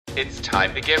It's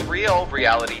time to get real,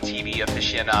 reality TV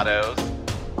aficionados.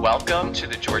 Welcome to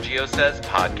the Giorgio Says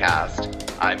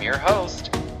podcast. I'm your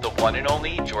host, the one and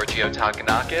only Giorgio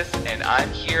Takanakis, and I'm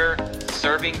here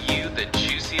serving you the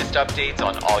juiciest updates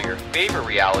on all your favorite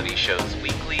reality shows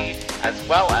weekly, as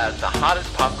well as the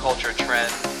hottest pop culture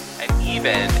trends, and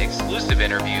even exclusive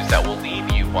interviews that will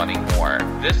leave you wanting more.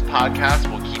 This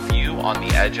podcast will keep you on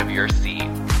the edge of your seat.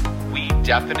 We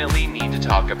definitely need to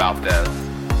talk about this.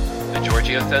 The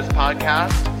Giorgio Says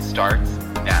podcast starts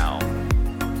now.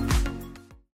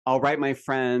 All right, my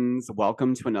friends,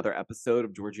 welcome to another episode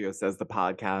of Giorgio Says the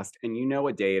podcast. And you know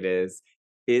what day it is.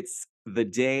 It's the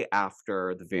day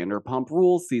after the Vanderpump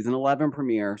Rules season 11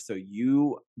 premiere. So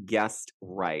you guessed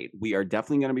right. We are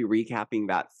definitely going to be recapping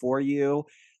that for you.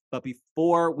 But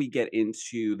before we get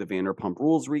into the Vanderpump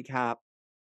Rules recap,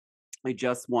 I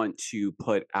just want to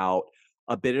put out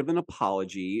a bit of an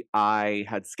apology. I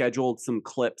had scheduled some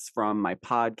clips from my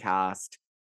podcast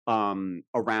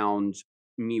around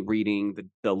me reading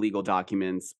the legal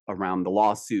documents around the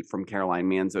lawsuit from Caroline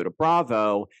Manzo to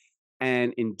Bravo.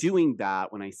 And in doing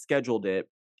that, when I scheduled it,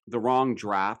 the wrong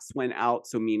drafts went out.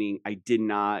 So meaning I did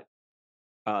not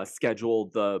schedule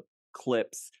the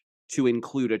clips to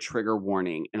include a trigger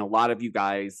warning. And a lot of you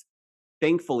guys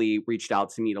thankfully reached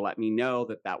out to me to let me know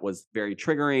that that was very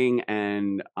triggering,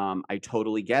 and I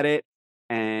totally get it,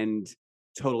 and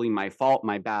totally my fault,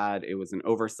 my bad. It was an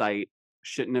oversight,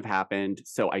 shouldn't have happened,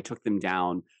 so I took them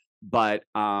down. But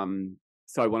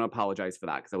so I want to apologize for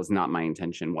that because that was not my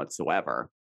intention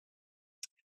whatsoever.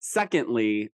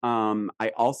 Secondly,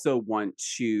 I also want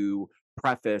to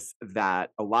preface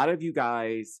that a lot of you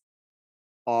guys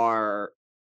are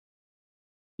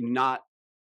not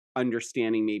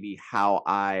understanding maybe how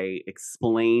I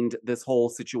explained this whole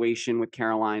situation with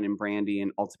Caroline and Brandy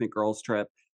and Ultimate Girls Trip,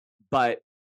 but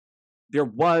there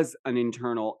was an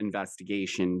internal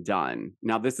investigation done.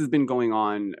 Now, this has been going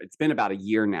on, it's been about a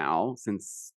year now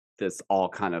since this all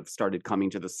kind of started coming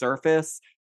to the surface,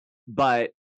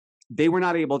 but they were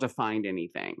not able to find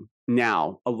anything.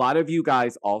 Now, a lot of you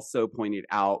guys also pointed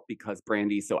out, because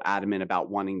Brandy's so adamant about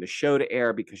wanting the show to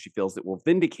air because she feels it will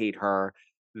vindicate her,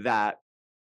 that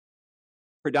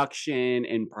production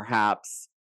and perhaps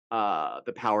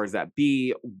the powers that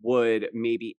be would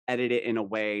maybe edit it in a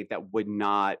way that would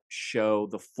not show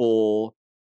the full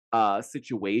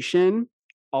situation.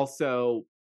 Also,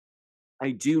 I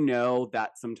do know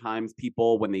that sometimes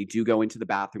people, when they do go into the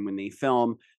bathroom, when they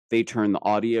film, they turn the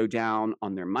audio down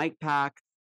on their mic pack.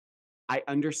 I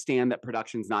understand that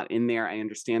production's not in there. I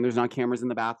understand there's not cameras in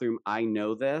the bathroom. I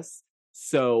know this.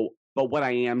 So, but what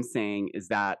I am saying is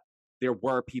that there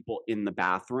were people in the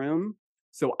bathroom.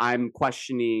 So I'm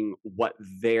questioning what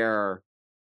their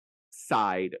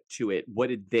side to it. What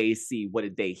did they see? What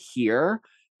did they hear?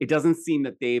 It doesn't seem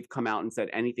that they've come out and said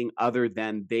anything other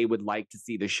than they would like to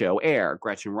see the show air.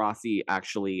 Gretchen Rossi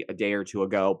actually a day or two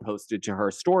ago posted to her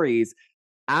stories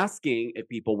asking if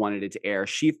people wanted it to air.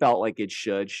 She felt like it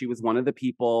should. She was one of the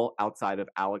people outside of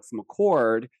Alex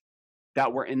McCord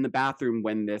that were in the bathroom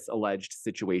when this alleged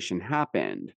situation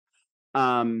happened.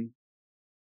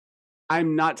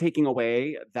 I'm not taking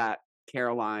away that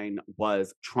Caroline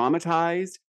was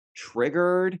traumatized,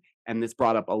 triggered, and this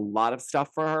brought up a lot of stuff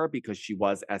for her because she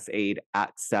was SA'd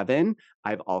at 7.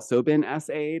 I've also been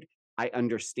SA'd. I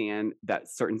understand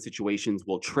that certain situations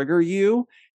will trigger you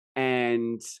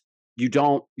and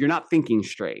you're not thinking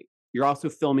straight. You're also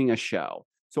filming a show.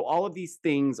 So all of these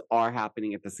things are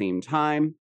happening at the same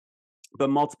time, but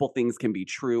multiple things can be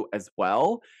true as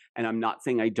well. And I'm not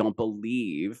saying I don't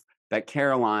believe that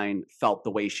Caroline felt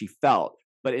the way she felt.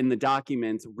 But in the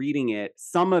documents, reading it,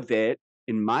 some of it,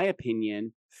 in my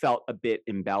opinion, felt a bit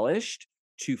embellished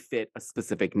to fit a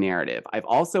specific narrative. I've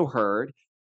also heard,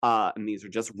 and these are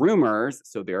just rumors,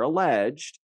 so they're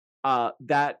alleged,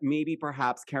 that maybe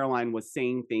perhaps Caroline was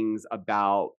saying things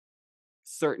about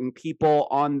certain people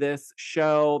on this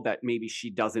show that maybe she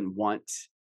doesn't want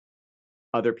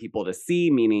other people to see,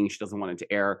 meaning she doesn't want it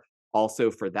to air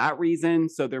also for that reason.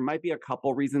 So there might be a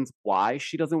couple reasons why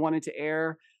she doesn't want it to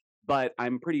air, but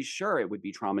I'm pretty sure it would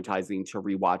be traumatizing to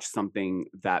rewatch something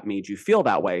that made you feel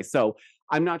that way. So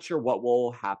I'm not sure what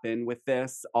will happen with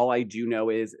this. All I do know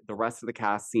is the rest of the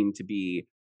cast seem to be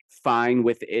fine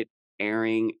with it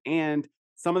airing, and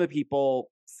some of the people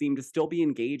seem to still be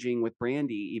engaging with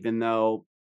Brandy, even though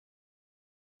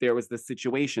there was this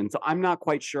situation. So I'm not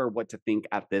quite sure what to think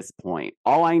at this point.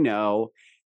 All I know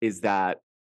is that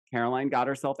Caroline got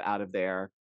herself out of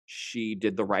there. She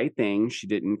did the right thing. She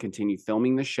didn't continue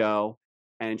filming the show,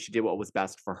 and she did what was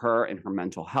best for her and her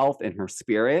mental health and her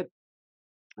spirit.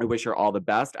 I wish her all the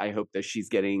best. I hope that she's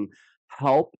getting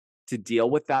help to deal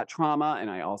with that trauma. And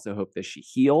I also hope that she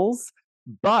heals.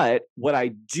 But what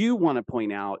I do want to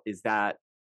point out is that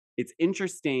it's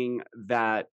interesting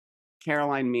that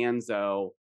Caroline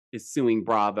Manzo is suing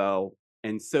Bravo,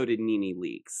 and so did Nene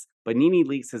Leakes. But Nene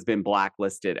Leakes has been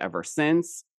blacklisted ever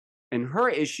since. And her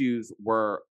issues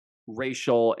were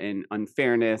racial and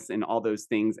unfairness and all those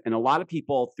things. And a lot of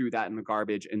people threw that in the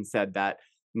garbage and said that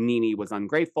Nene was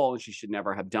ungrateful and she should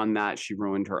never have done that. She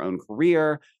ruined her own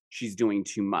career. She's doing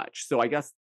too much. So I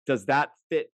guess, does that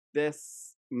fit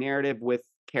this narrative with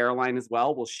Caroline as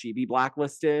well? Will she be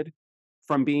blacklisted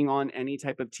from being on any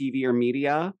type of TV or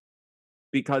media?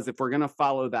 Because if we're going to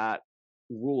follow that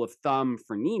rule of thumb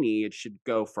for Nene, it should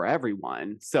go for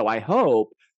everyone. So I hope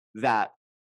that,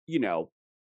 you know,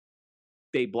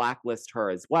 they blacklist her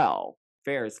as well.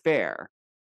 Fair is fair.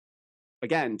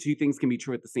 Again, two things can be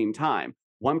true at the same time.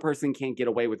 One person can't get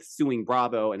away with suing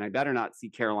Bravo, and I better not see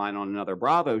Caroline on another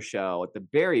Bravo show at the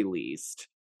very least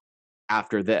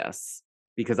after this,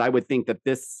 because I would think that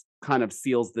this kind of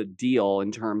seals the deal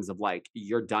in terms of like,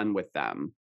 you're done with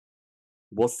them.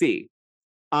 We'll see.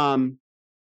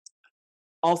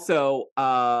 Also,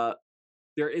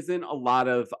 there isn't a lot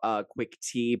of quick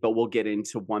tea, but we'll get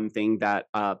into one thing that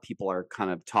people are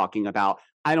kind of talking about.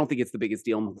 I don't think it's the biggest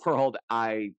deal in the world.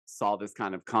 I saw this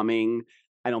kind of coming.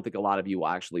 I don't think a lot of you will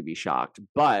actually be shocked,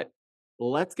 but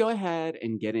let's go ahead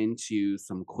and get into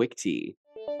some quick tea.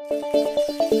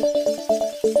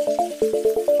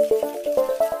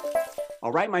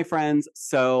 All right, my friends.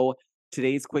 So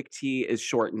today's quick tea is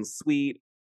short and sweet,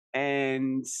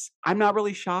 and I'm not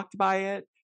really shocked by it.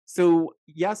 So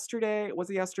yesterday,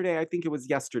 was it yesterday? I think it was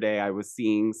yesterday. I was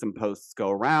seeing some posts go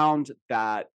around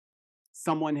that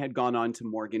someone had gone on to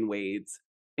Morgan Wade's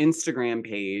Instagram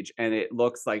page, and it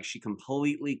looks like she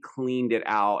completely cleaned it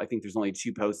out. I think there's only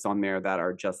 2 posts on there that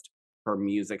are just her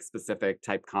music specific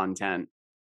type content.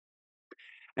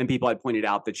 And people had pointed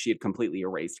out that she had completely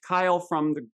erased Kyle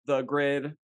from the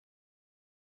grid.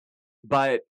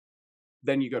 But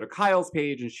then you go to Kyle's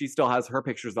page and she still has her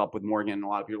pictures up with Morgan. And a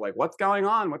lot of people are like, what's going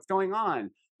on? What's going on?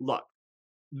 Look,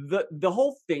 the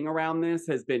whole thing around this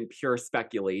has been pure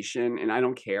speculation. And I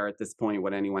don't care at this point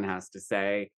what anyone has to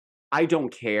say. I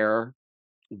don't care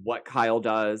what Kyle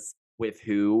does with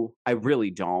who. I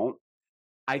really don't.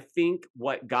 I think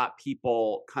what got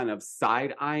people kind of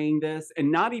side-eyeing this,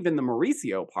 and not even the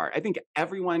Mauricio part, I think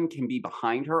everyone can be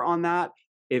behind her on that.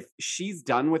 If she's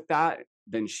done with that,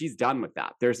 then she's done with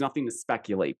that. There's nothing to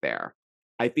speculate there.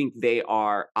 I think they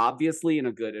are obviously in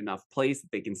a good enough place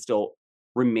that they can still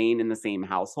remain in the same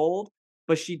household.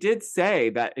 But she did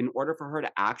say that in order for her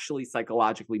to actually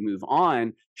psychologically move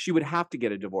on, she would have to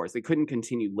get a divorce. They couldn't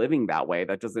continue living that way.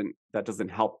 That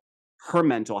doesn't help her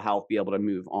mental health be able to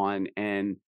move on.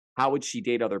 And how would she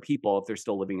date other people if they're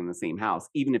still living in the same house,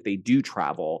 even if they do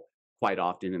travel quite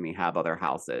often and they have other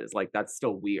houses? Like, that's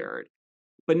still weird.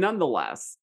 But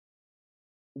nonetheless,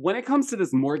 when it comes to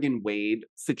this Morgan Wade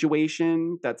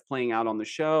situation that's playing out on the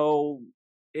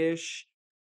show-ish,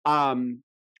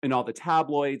 and all the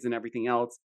tabloids and everything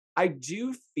else, I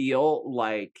do feel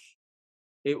like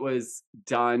it was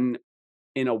done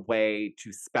in a way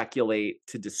to speculate,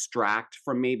 to distract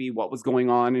from maybe what was going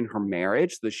on in her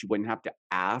marriage, so that she wouldn't have to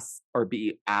ask or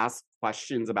be asked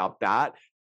questions about that,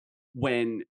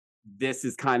 when this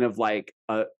is kind of like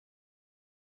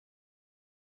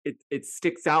it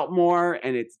sticks out more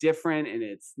and it's different and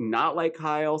it's not like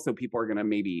Kyle, so people are gonna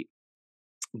maybe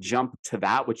jump to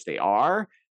that, which they are.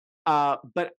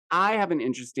 But I have an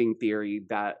interesting theory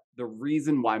that the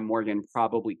reason why Morgan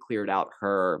probably cleared out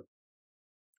her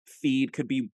feed could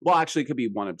be, well, actually, it could be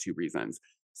one of 2 reasons.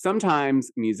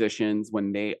 Sometimes musicians,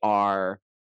 when they are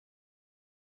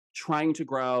trying to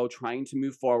grow, trying to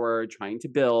move forward, trying to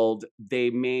build, they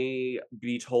may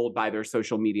be told by their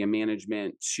social media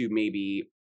management to maybe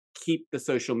keep the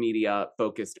social media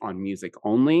focused on music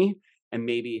only. And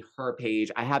maybe her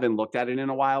page, I haven't looked at it in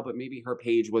a while, but maybe her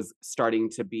page was starting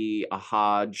to be a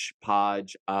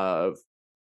hodgepodge of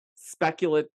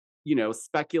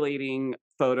speculating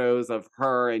photos of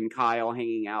her and Kyle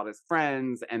hanging out as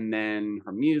friends, and then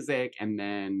her music, and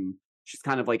then she's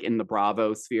kind of like in the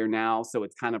Bravo sphere now. So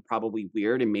it's kind of probably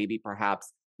weird. And maybe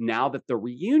perhaps now that the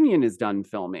reunion is done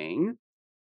filming,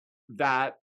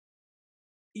 that,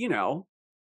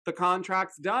 the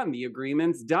contract's done, the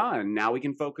agreement's done. Now we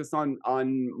can focus on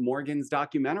Morgan's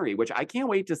documentary, which I can't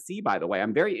wait to see, by the way.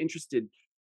 I'm very interested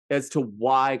as to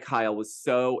why Kyle was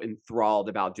so enthralled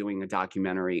about doing a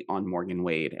documentary on Morgan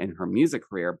Wade and her music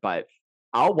career, but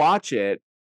I'll watch it.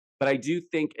 But I do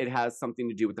think it has something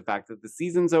to do with the fact that the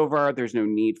season's over. There's no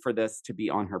need for this to be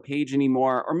on her page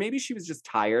anymore. Or maybe she was just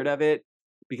tired of it.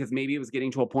 because maybe it was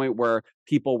getting to a point where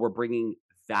people were bringing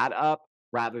that up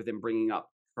rather than bringing up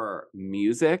her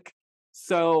music.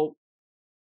 So,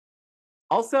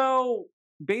 also,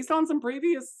 based on some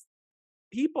previous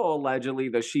people allegedly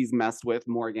that she's messed with,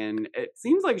 Morgan, it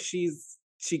seems like she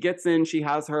gets in, she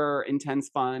has her intense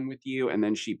fun with you, and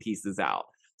then she pieces out.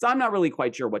 So I'm not really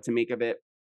quite sure what to make of it.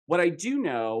 What I do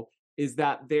know is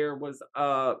that there was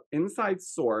a inside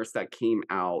source that came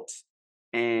out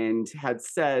and had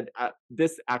said,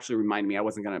 this actually reminded me, I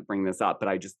wasn't going to bring this up, but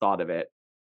I just thought of it.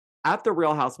 At the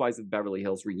Real Housewives of Beverly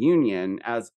Hills reunion,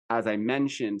 as I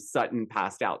mentioned, Sutton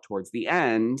passed out towards the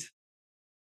end.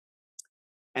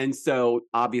 And so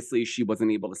obviously she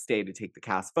wasn't able to stay to take the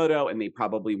cast photo, and they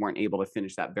probably weren't able to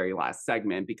finish that very last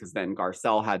segment because then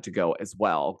Garcelle had to go as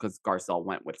well because Garcelle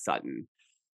went with Sutton.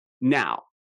 Now,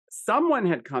 someone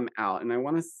had come out, and I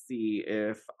want to see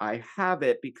if I have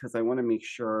it because I want to make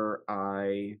sure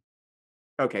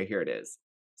okay, here it is.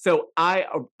 So I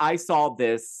saw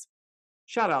this.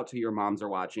 Shout out to Your Moms Are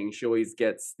Watching. She always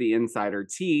gets the insider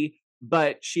tea.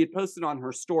 But she had posted on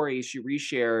her story, she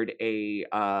reshared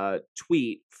a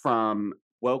tweet from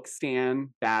Woke Stan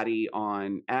Batty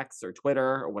on X or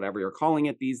Twitter or whatever you're calling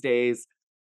it these days.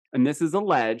 And this is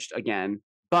alleged again,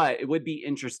 but it would be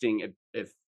interesting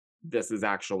if this is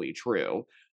actually true.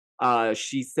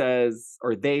 She says,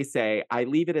 or they say, I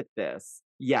leave it at this.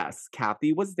 Yes,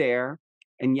 Kathy was there.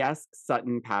 And yes,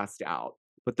 Sutton passed out.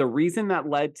 But the reason that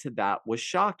led to that was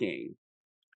shocking.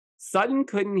 Sutton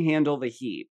couldn't handle the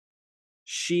heat.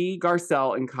 She,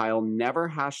 Garcelle, and Kyle never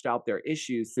hashed out their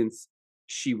issues since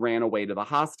she ran away to the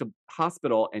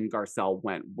hospital and Garcelle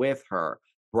went with her.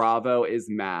 Bravo is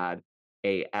mad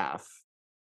AF.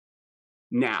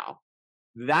 Now,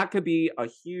 that could be a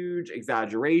huge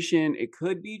exaggeration. It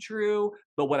could be true.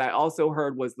 But what I also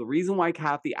heard was the reason why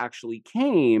Kathy actually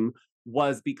came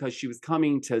was because she was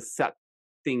coming to set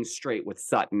things straight with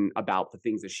Sutton about the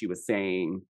things that she was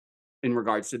saying in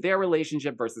regards to their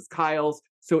relationship versus Kyle's.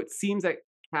 So it seems that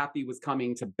Kathy was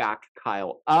coming to back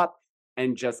Kyle up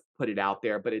and just put it out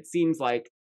there. But it seems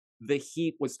like the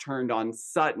heat was turned on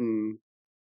Sutton,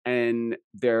 and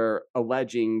they're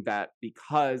alleging that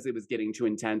because it was getting too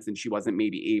intense and she wasn't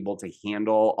maybe able to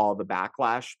handle all the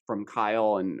backlash from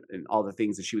Kyle and all the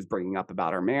things that she was bringing up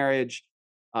about her marriage,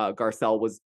 Garcelle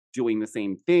was doing the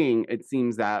same thing. It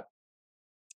seems that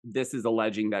this is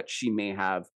alleging that she may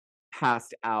have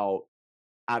passed out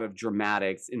of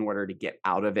dramatics in order to get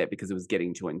out of it because it was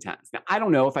getting too intense. Now, I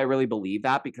don't know if I really believe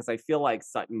that because I feel like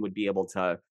Sutton would be able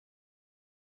to,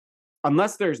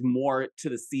 unless there's more to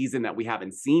the season that we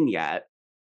haven't seen yet,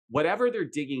 whatever they're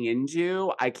digging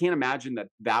into, I can't imagine that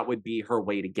that would be her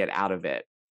way to get out of it.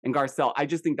 And Garcelle, I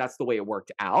just think that's the way it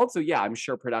worked out. So yeah, I'm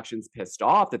sure production's pissed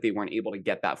off that they weren't able to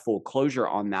get that full closure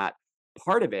on that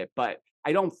part of it, but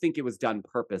I don't think it was done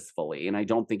purposefully, and I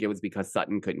don't think it was because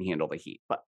Sutton couldn't handle the heat.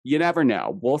 But you never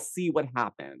know. We'll see what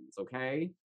happens,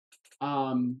 okay?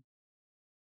 So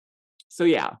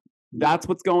yeah, that's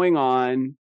what's going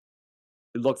on.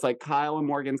 It looks like Kyle and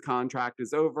Morgan's contract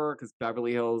is over because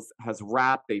Beverly Hills has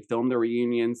wrapped. They filmed the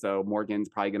reunion, so Morgan's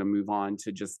probably going to move on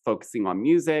to just focusing on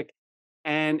music.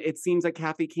 And it seems like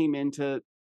Kathy came in to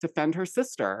defend her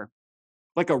sister,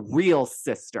 like a real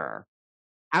sister.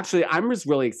 Actually, I'm just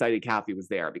really excited Kathy was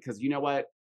there because you know what?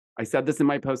 I said this in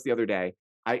my post the other day.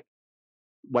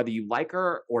 Whether you like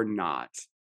her or not,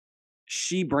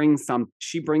 she brings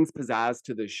pizzazz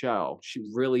to the show. She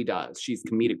really does. She's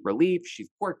comedic relief. She's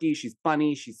quirky. She's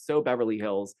funny. She's so Beverly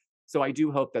Hills. So I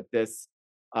do hope that this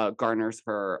garners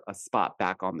her a spot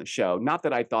back on the show. Not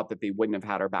that I thought that they wouldn't have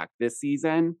had her back this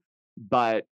season,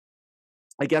 but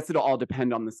I guess it'll all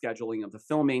depend on the scheduling of the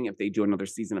filming. If they do another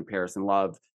season of Paris in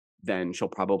Love, then she'll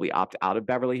probably opt out of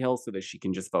Beverly Hills so that she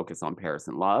can just focus on Paris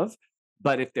in Love.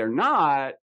 But if they're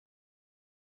not,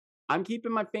 I'm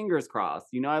keeping my fingers crossed.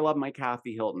 You know, I love my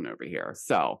Kathy Hilton over here.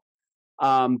 So,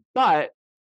 but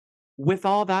with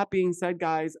all that being said,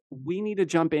 guys, we need to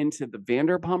jump into the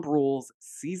Vanderpump Rules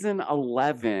season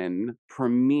 11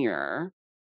 premiere.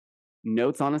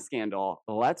 Notes on a Scandal.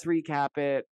 Let's recap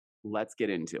it. Let's get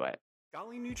into it.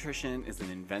 Golly Nutrition is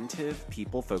an inventive,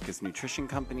 people-focused nutrition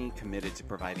company committed to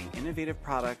providing innovative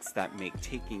products that make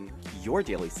taking your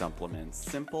daily supplements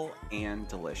simple and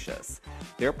delicious.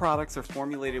 Their products are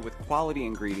formulated with quality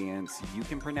ingredients you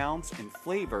can pronounce and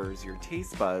flavors your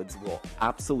taste buds will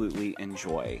absolutely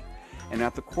enjoy. And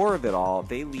at the core of it all,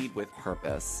 they lead with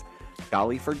purpose.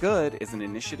 Golly for Good is an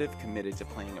initiative committed to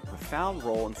playing a profound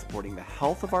role in supporting the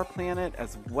health of our planet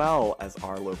as well as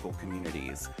our local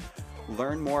communities.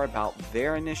 Learn more about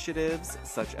their initiatives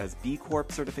such as B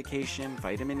Corp certification,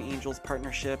 Vitamin Angels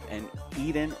partnership, and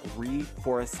Eden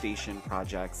reforestation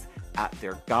projects at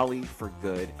their Golly for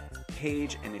Good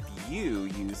page. And if you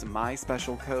use my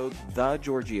special code, The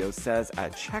Giorgio Says,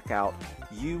 at checkout,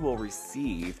 you will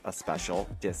receive a special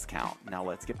discount. Now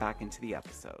let's get back into the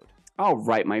episode. All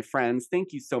right, my friends,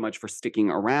 thank you so much for sticking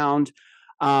around.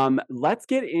 Let's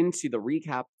get into the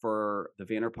recap for the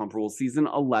Vanderpump Rules season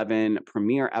 11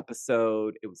 premiere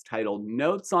episode. It was titled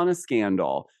Notes on a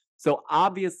Scandal. So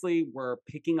obviously we're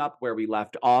picking up where we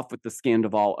left off with the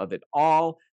scandal of it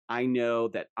all. I know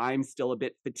that I'm still a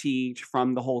bit fatigued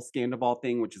from the whole scandal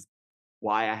thing, which is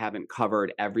why I haven't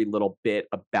covered every little bit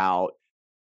about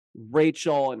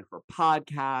Rachel and her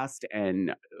podcast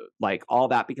and like all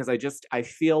that, because I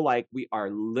feel like we are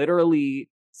literally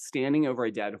standing over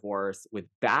a dead horse with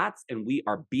bats and we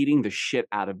are beating the shit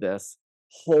out of this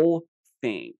whole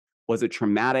thing. Was it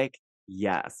traumatic?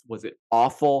 Yes. Was it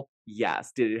awful?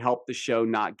 Yes. Did it help the show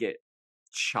not get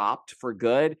chopped for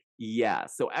good?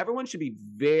 Yes. So everyone should be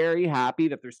very happy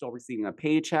that they're still receiving a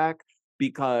paycheck,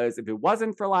 because if it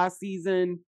wasn't for last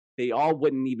season, they all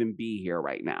wouldn't even be here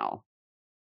right now.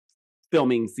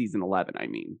 Filming season 11, I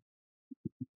mean.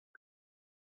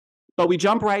 But we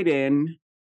jump right in,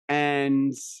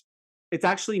 and it's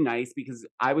actually nice because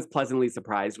I was pleasantly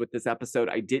surprised with this episode.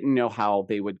 I didn't know how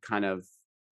they would kind of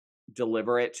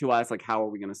deliver it to us. Like, how are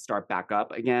we going to start back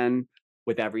up again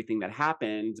with everything that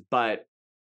happened? But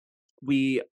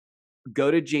we go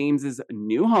to James's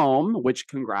new home, which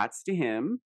congrats to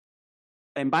him.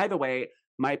 And by the way,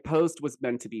 my post was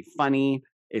meant to be funny.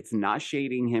 It's not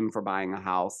shading him for buying a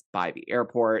house by the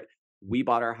airport. We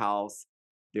bought our house.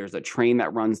 There's a train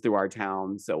that runs through our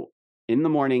town. So in the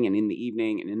morning and in the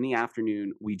evening and in the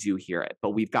afternoon, we do hear it.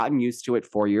 But we've gotten used to it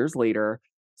 4 years later.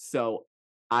 So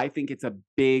I think it's a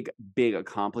big, big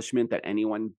accomplishment that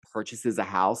anyone purchases a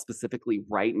house, specifically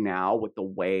right now with the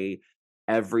way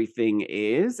everything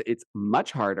is. It's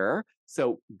much harder.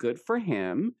 So good for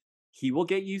him. He will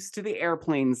get used to the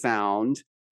airplane sound.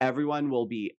 Everyone will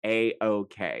be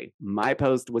A-okay. My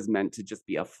post was meant to just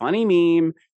be a funny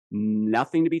meme,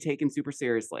 nothing to be taken super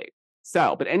seriously.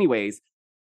 So, but anyways,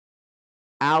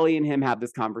 Allie and him have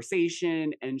this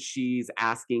conversation, and she's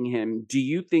asking him, do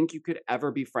you think you could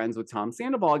ever be friends with Tom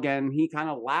Sandoval again? He kind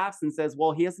of laughs and says,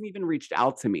 well, he hasn't even reached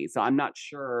out to me, so I'm not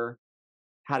sure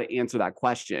how to answer that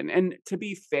question. And to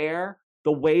be fair,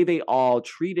 the way they all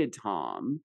treated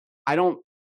Tom, I don't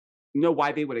know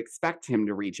why they would expect him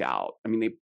to reach out. I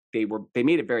mean, they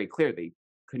made it very clear they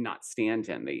could not stand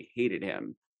him. They hated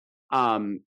him.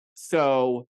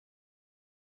 So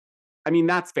I mean,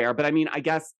 that's fair. But I mean, I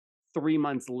guess 3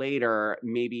 months later,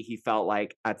 maybe he felt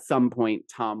like at some point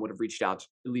Tom would have reached out to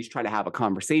at least try to have a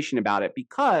conversation about it,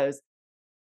 because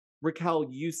Raquel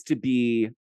used to be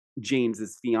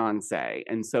James's fiance.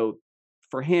 And so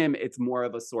for him, it's more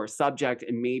of a sore subject,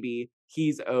 and maybe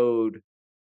he's owed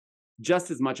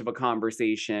just as much of a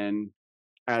conversation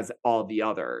as all the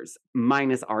others,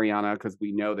 minus Ariana, because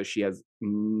we know that she has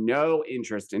no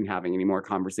interest in having any more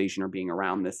conversation or being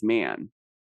around this man.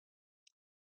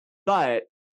 But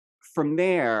from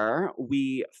there,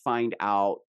 we find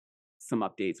out some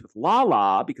updates with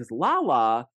Lala, because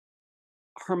Lala,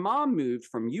 her mom moved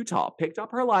from Utah, picked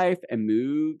up her life and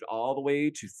moved all the way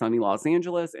to sunny Los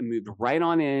Angeles and moved right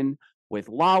on in with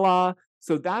Lala.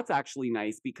 So that's actually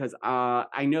nice, because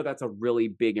I know that's a really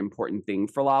big, important thing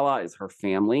for Lala is her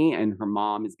family, and her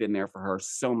mom has been there for her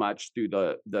so much through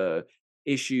the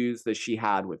issues that she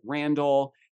had with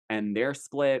Randall and their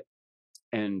split,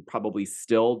 and probably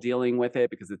still dealing with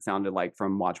it, because it sounded like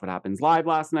from Watch What Happens Live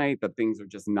last night that things are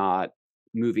just not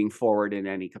moving forward in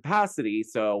any capacity.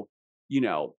 So, you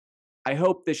know, I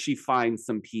hope that she finds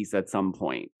some peace at some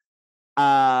point.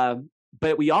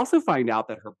 But we also find out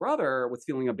that her brother was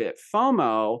feeling a bit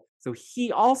FOMO. So he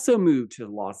also moved to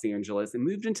Los Angeles and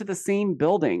moved into the same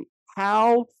building.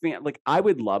 Like, I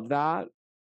would love that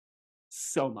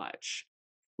so much.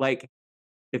 Like,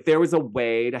 if there was a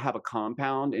way to have a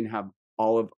compound and have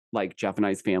all of like Jeff and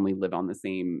I's family live on the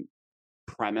same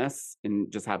premise and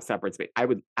just have separate space, I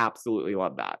would absolutely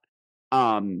love that.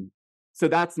 So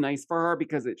that's nice for her,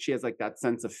 because she has like that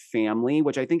sense of family,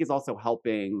 which I think is also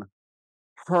helping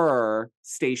her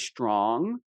stay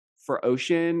strong for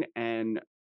Ocean and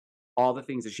all the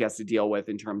things that she has to deal with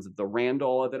in terms of the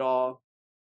Randall of it all.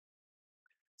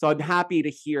 So I'm happy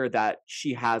to hear that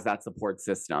she has that support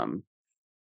system.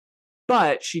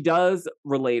 But she does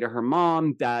relay to her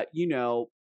mom that, you know,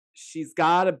 she's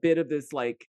got a bit of this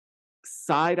like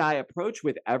side eye approach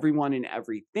with everyone and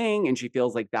everything. And she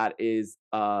feels like that is,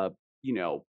 you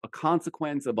know, a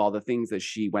consequence of all the things that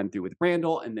she went through with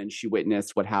Randall. And then she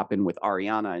witnessed what happened with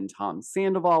Ariana and Tom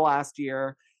Sandoval last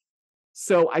year.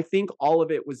 So I think all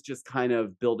of it was just kind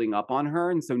of building up on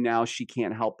her. And so now she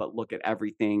can't help but look at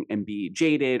everything and be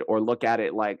jaded or look at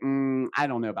it like, I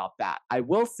don't know about that. I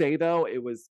will say, though, it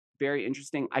was very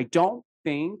interesting. I don't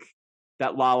think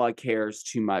that Lala cares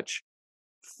too much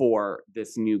for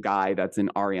this new guy that's in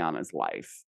Ariana's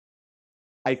life.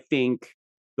 I think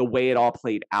the way it all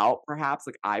played out, perhaps,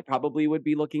 like I probably would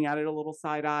be looking at it a little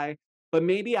side eye, but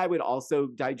maybe I would also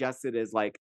digest it as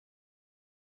like,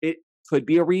 it could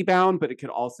be a rebound, but it could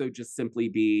also just simply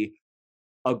be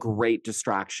a great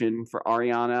distraction for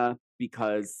Ariana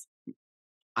because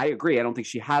I agree. I don't think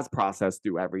she has processed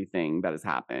through everything that has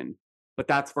happened, but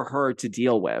that's for her to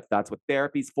deal with. That's what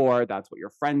therapy's for. That's what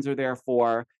your friends are there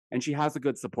for. And she has a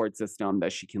good support system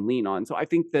that she can lean on. So I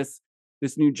think this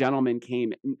new gentleman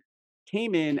came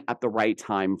in at the right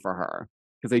time for her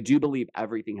because I do believe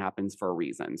everything happens for a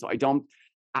reason. So I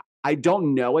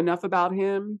don't know enough about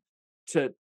him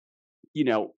to, you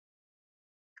know,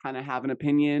 kind of have an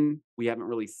opinion. We haven't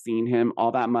really seen him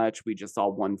all that much. We just saw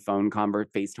one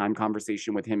FaceTime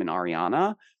conversation with him and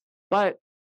Ariana, but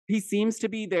he seems to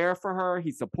be there for her.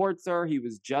 He supports her. He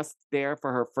was just there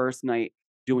for her first night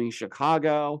doing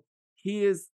Chicago.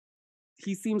 He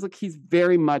seems like he's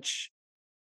very much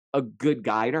a good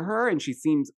guy to her, and she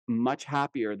seems much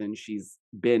happier than she's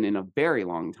been in a very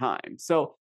long time.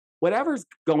 So whatever's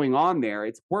going on there,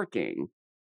 it's working,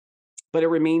 but it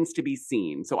remains to be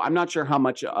seen. So I'm not sure how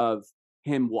much of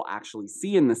him we'll actually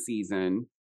see in the season,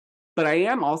 but I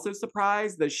am also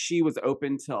surprised that she was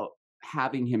open to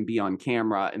having him be on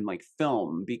camera and like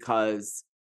film because,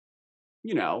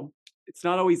 you know, it's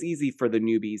not always easy for the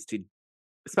newbies to,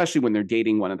 especially when they're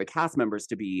dating one of the cast members,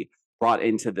 to be brought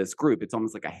into this group. It's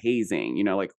almost like a hazing, you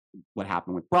know, like what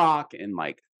happened with Brock and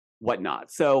like whatnot.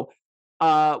 So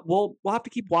we'll have to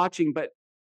keep watching, but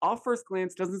off first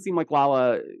glance, doesn't seem like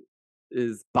Lala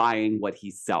is buying what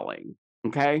he's selling.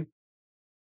 Okay.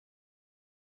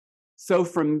 So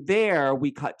from there,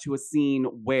 we cut to a scene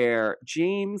where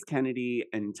James Kennedy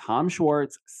and Tom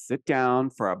Schwartz sit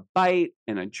down for a bite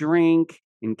and a drink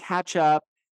and catch up.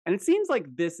 And it seems like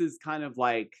this is kind of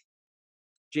like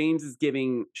James is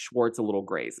giving Schwartz a little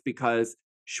grace because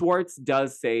Schwartz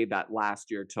does say that last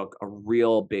year took a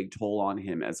real big toll on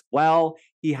him as well.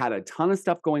 He had a ton of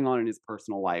stuff going on in his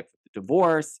personal life, with the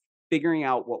divorce, figuring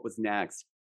out what was next.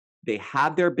 They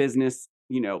had their business,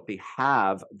 they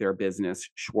have their business,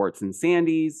 Schwartz and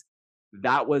Sandy's.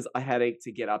 That was a headache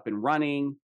to get up and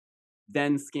running.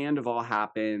 Then Scandival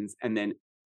happens, and then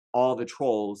all the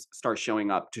trolls start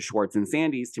showing up to Schwartz and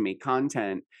Sandy's to make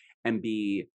content and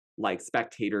be like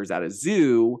spectators at a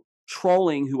zoo,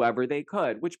 trolling whoever they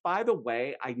could, which, by the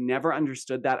way, I never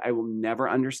understood that. I will never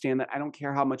understand that. I don't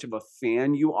care how much of a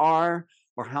fan you are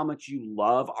or how much you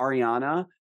love Ariana.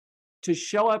 To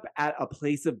show up at a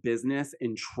place of business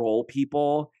and troll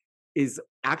people is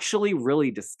actually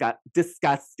really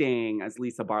disgusting, as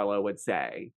Lisa Barlow would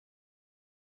say.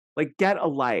 Like, get a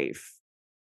life.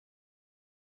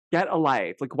 Get a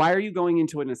life. Like, why are you going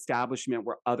into an establishment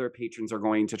where other patrons are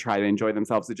going to try to enjoy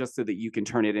themselves just so that you can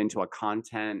turn it into a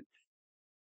content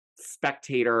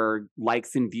spectator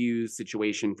likes and views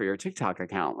situation for your TikTok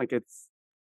account? Like,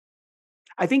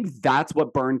 I think that's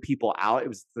what burned people out. It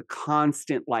was the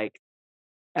constant, like,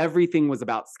 everything was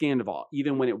about Scandival,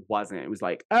 even when it wasn't. It was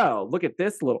like, oh, look at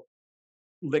this little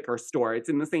liquor store. It's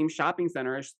in the same shopping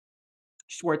center as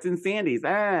Schwartz and Sandy's.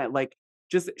 Like,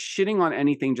 just shitting on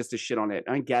anything just to shit on it.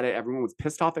 And I get it. Everyone was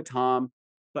pissed off at Tom,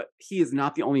 but he is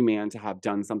not the only man to have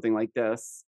done something like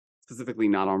this, specifically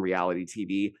not on reality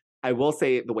TV. I will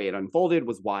say the way it unfolded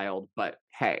was wild, but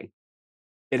hey,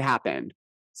 it happened.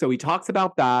 So he talks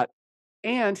about that.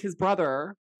 And his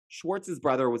brother, Schwartz's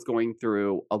brother, was going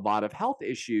through a lot of health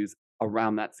issues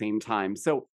around that same time.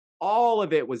 So all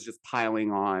of it was just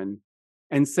piling on.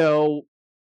 And so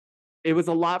it was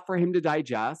a lot for him to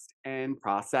digest and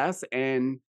process.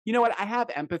 And you know what? I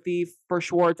have empathy for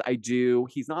Schwartz. I do.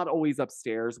 He's not always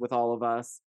upstairs with all of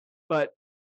us, but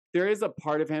there is a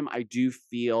part of him I do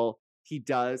feel he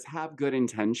does have good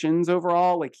intentions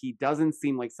overall. Like, he doesn't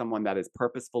seem like someone that is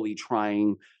purposefully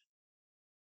trying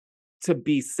to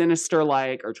be sinister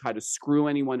like or try to screw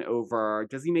anyone over.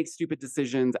 Does he make stupid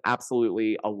decisions?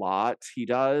 Absolutely, a lot he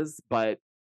does, but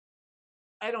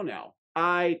I don't know.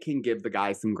 I can give the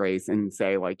guy some grace and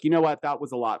say, like, you know what? That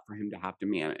was a lot for him to have to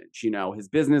manage. His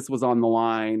business was on the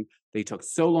line. They took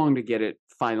so long to get it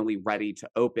finally ready to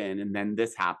open. And then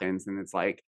this happens. And it's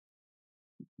like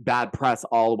bad press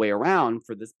all the way around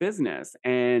for this business.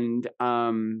 And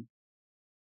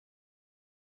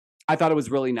I thought it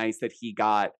was really nice that he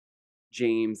got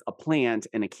James a plant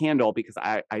and a candle because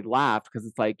I laughed because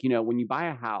it's like, when you buy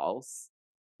a house,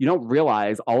 you don't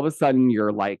realize all of a sudden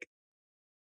your like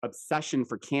obsession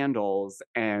for candles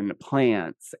and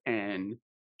plants and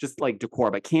just like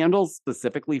decor, but candles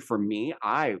specifically for me,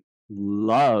 I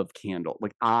love candles.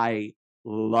 Like I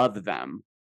love them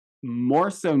more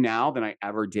so now than I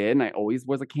ever did. And I always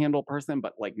was a candle person,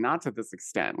 but like not to this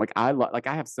extent. Like I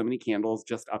have so many candles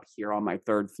just up here on my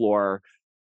third floor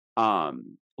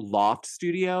loft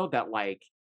studio that like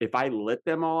if I lit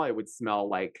them all, it would smell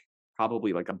like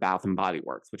probably like a Bath and Body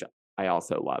Works, which I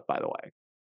also love, by the way.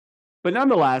 But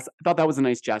nonetheless, I thought that was a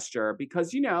nice gesture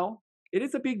because it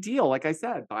is a big deal. Like I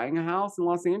said, buying a house in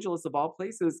Los Angeles of all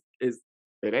places it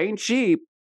ain't cheap.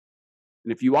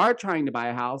 And if you are trying to buy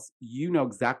a house, you know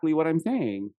exactly what I'm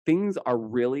saying. Things are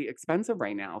really expensive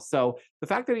right now. So the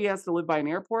fact that he has to live by an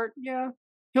airport, yeah,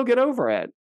 he'll get over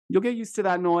it. You'll get used to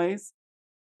that noise.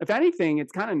 If anything,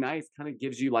 it's kind of nice, kind of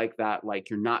gives you like that, like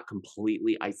you're not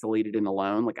completely isolated and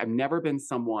alone. Like I've never been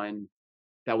someone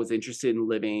that was interested in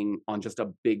living on just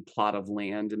a big plot of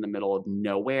land in the middle of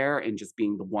nowhere and just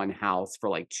being the one house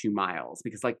for like 2 miles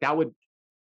because like that would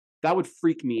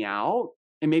freak me out.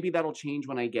 And maybe that'll change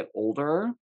when I get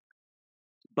older.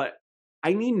 But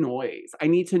I need noise. I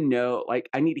need to know, like,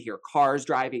 I need to hear cars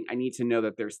driving. I need to know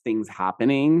that there's things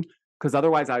happening because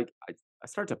otherwise I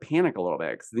start to panic a little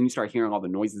bit because then you start hearing all the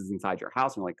noises inside your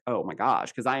house and you're like, oh my gosh,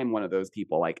 because I am one of those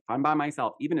people. Like, if I'm by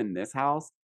myself, even in this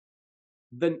house,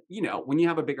 then, when you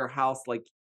have a bigger house, like,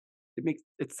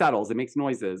 it settles, it makes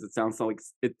noises. It sounds like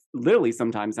it literally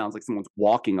sometimes sounds like someone's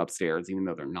walking upstairs, even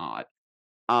though they're not.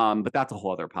 But that's a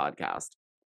whole other podcast.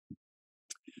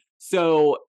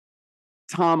 So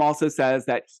Tom also says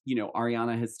that,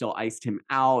 Ariana has still iced him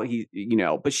out.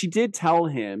 But she did tell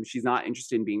him she's not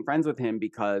interested in being friends with him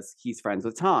because he's friends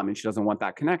with Tom and she doesn't want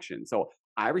that connection. So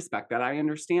I respect that. I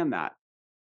understand that.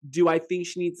 Do I think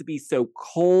she needs to be so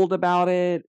cold about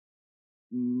it?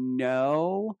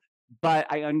 No, but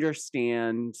I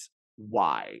understand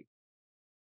why.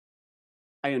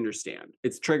 I understand.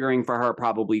 It's triggering for her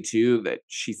probably too that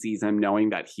she sees him knowing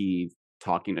that he's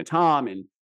talking to Tom and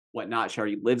whatnot. She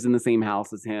already lives in the same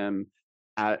house as him.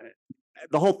 The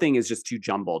whole thing is just too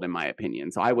jumbled, in my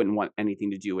opinion. So I wouldn't want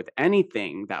anything to do with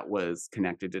anything that was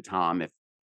connected to Tom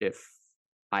if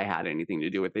I had anything to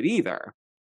do with it either.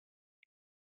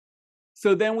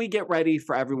 So then we get ready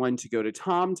for everyone to go to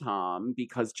Tom Tom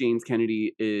because James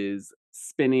Kennedy is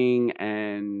spinning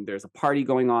and there's a party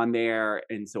going on there.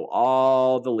 And so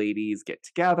all the ladies get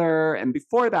together. And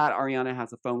before that, Ariana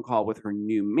has a phone call with her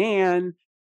new man,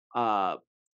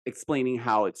 explaining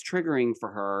how it's triggering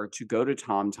for her to go to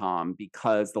Tom Tom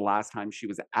because the last time she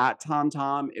was at Tom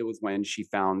Tom, it was when she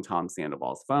found Tom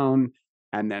Sandoval's phone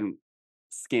and then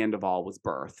Scandoval was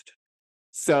birthed.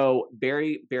 So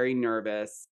very, very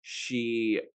nervous.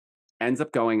 She ends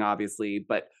up going, obviously.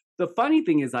 But the funny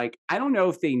thing is, like, I don't know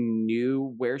if they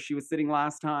knew where she was sitting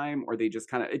last time or they just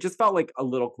it just felt like a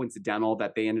little coincidental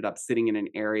that they ended up sitting in an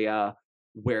area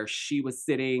where she was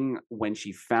sitting when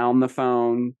she found the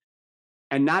phone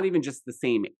and not even just the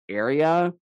same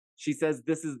area. She says,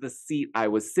 this is the seat I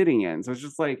was sitting in. So it's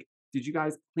just like, did you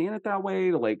guys plan it that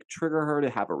way to like trigger her to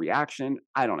have a reaction?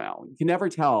 I don't know. You can never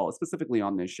tell, specifically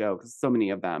on this show, because so many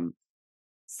of them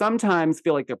sometimes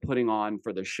feel like they're putting on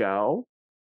for the show.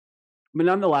 But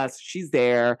nonetheless, she's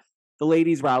there. The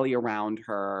ladies rally around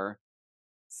her,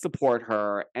 support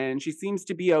her, and she seems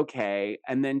to be okay.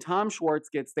 And then Tom Schwartz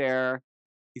gets there.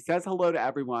 He says hello to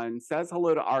everyone, says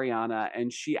hello to Ariana,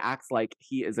 and she acts like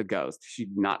he is a ghost. She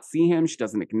did not see him. She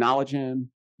doesn't acknowledge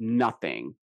him.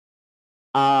 Nothing.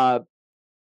 That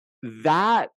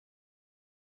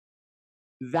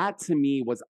to me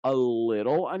was a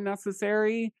little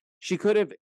unnecessary. She could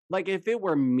have, like, if it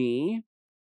were me,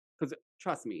 because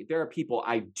trust me, there are people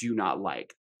I do not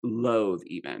like, loathe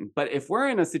even. But if we're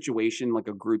in a situation like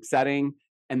a group setting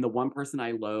and the one person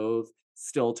I loathe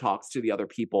still talks to the other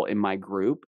people in my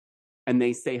group and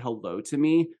they say hello to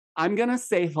me, I'm going to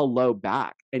say hello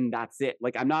back. And that's it.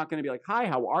 Like, I'm not going to be like, hi,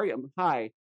 how are you?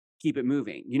 Hi, keep it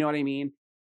moving. You know what I mean?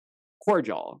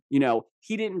 Cordial.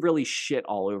 He didn't really shit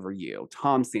all over you.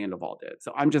 Tom Sandoval did.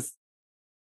 So I'm just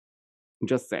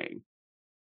saying.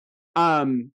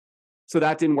 So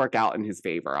that didn't work out in his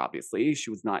favor, obviously. She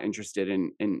was not interested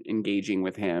in engaging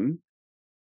with him.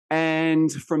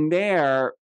 And from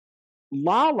there,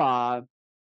 Lala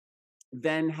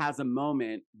then has a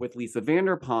moment with Lisa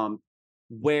Vanderpump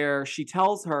where she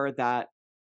tells her that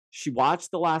she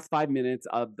watched the last 5 minutes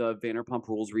of the Vanderpump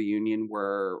Rules reunion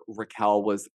where Raquel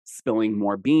was spilling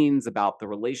more beans about the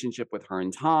relationship with her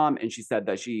and Tom. And she said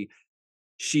that she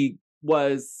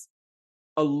was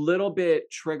a little bit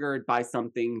triggered by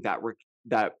something that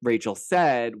Rachel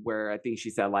said, where I think she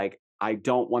said, like, I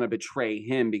don't want to betray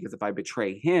him because if I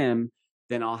betray him,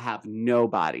 then I'll have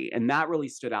nobody. And that really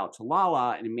stood out to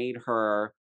Lala and it made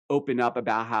her open up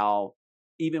about how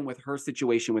even with her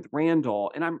situation with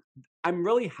Randall, and I'm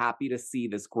really happy to see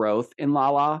this growth in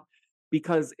Lala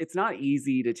because it's not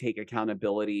easy to take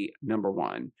accountability, number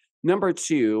one. Number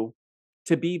two,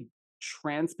 to be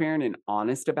transparent and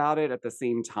honest about it at the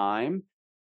same time.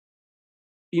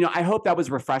 I hope that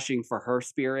was refreshing for her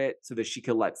spirit so that she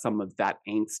could let some of that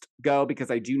angst go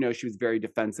because I do know she was very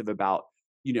defensive about,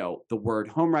 the word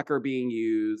homewrecker being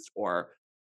used or,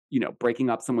 breaking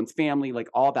up someone's family, like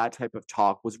all that type of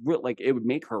talk was real, like it would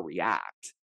make her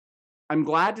react. I'm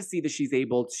glad to see that she's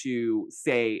able to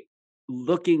say,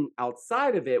 looking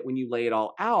outside of it, when you lay it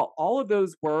all out, all of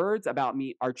those words about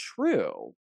me are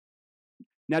true.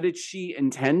 Now, did she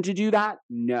intend to do that?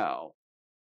 No.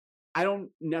 I don't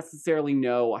necessarily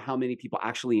know how many people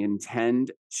actually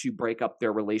intend to break up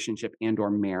their relationship and or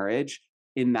marriage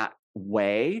in that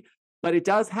way, but it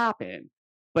does happen.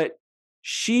 But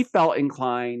she felt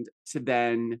inclined to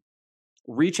then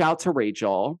reach out to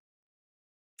Rachel.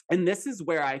 And this is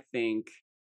where I think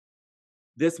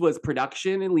this was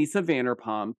production and Lisa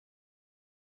Vanderpump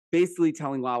basically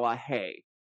telling Lala, hey,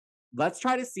 let's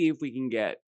try to see if we can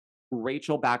get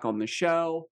Rachel back on the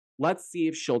show. Let's see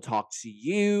if she'll talk to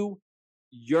you.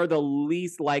 You're the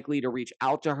least likely to reach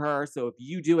out to her. So if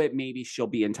you do it, maybe she'll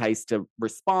be enticed to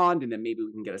respond and then maybe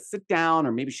we can get a sit down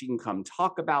or maybe she can come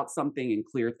talk about something and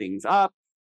clear things up.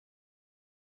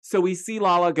 So we see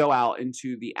Lala go out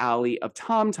into the alley of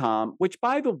Tom Tom, which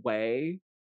by the way,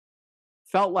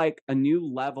 felt like a new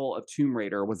level of Tomb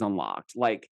Raider was unlocked.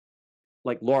 Like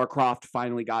Laura Croft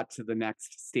finally got to the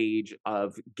next stage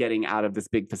of getting out of this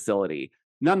big facility.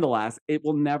 Nonetheless, it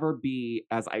will never be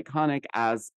as iconic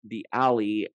as the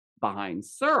alley behind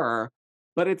Sir,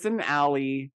 but it's an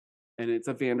alley and it's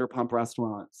a Vanderpump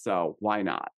restaurant, so why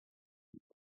not?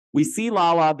 We see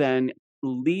Lala then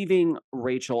leaving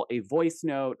Rachel a voice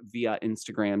note via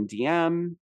Instagram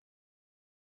DM,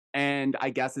 and I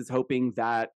guess is hoping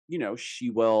that, she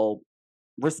will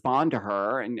respond to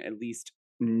her and at least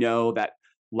know that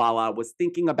Lala was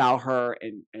thinking about her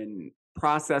and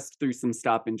processed through some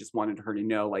stuff and just wanted her to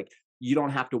know, like, you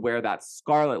don't have to wear that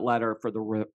scarlet letter for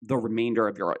the remainder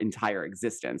of your entire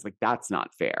existence. Like, that's not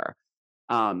fair.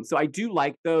 So I do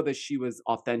like, though, that she was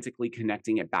authentically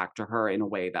connecting it back to her in a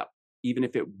way that even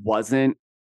if it wasn't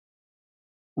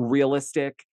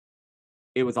realistic,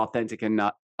 it was authentic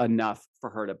enough for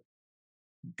her to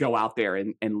go out there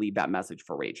and leave that message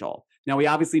for Rachel. Now we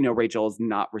obviously know Rachel has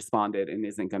not responded and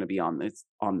isn't going to be on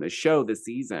the show this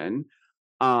season.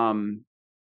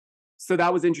 So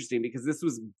that was interesting because this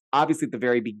was obviously at the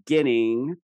very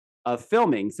beginning of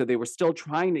filming. So they were still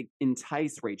trying to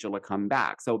entice Rachel to come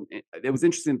back. So it was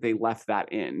interesting that they left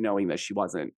that in, knowing that she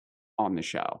wasn't on the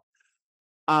show.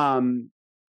 And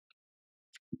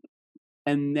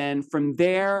then from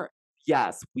there,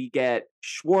 yes, we get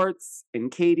Schwartz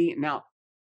and Katie. Now,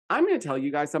 I'm going to tell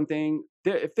you guys something.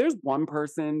 If there's one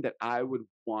person that I would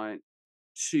want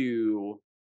to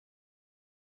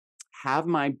have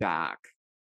my back,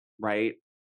 right?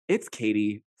 It's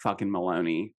Katie fucking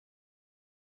Maloney.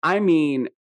 I mean,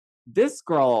 this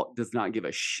girl does not give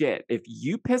a shit. If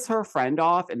you piss her friend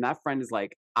off and that friend is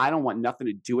like, I don't want nothing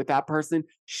to do with that person,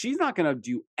 she's not going to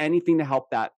do anything to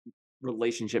help that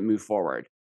relationship move forward.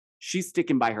 She's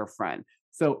sticking by her friend.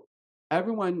 So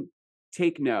everyone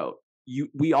take note.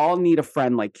 We all need a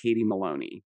friend like Katie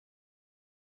Maloney.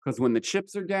 Because when the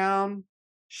chips are down,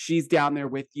 she's down there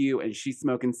with you and she's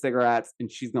smoking cigarettes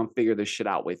and she's going to figure this shit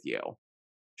out with you.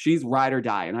 She's ride or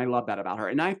die. And I love that about her.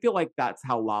 And I feel like that's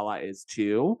how Lala is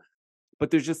too. But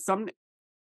there's just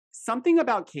something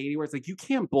about Katie where it's like, you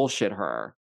can't bullshit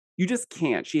her. You just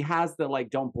can't. She has the like,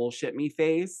 don't bullshit me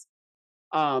face.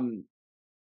 And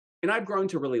I've grown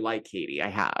to really like Katie. I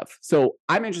have. So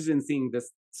I'm interested in seeing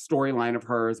this storyline of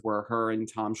hers where her and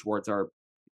Tom Schwartz are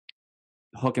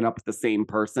hooking up with the same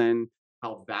person,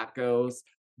 how that goes.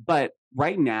 But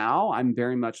right now, I'm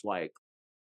very much like,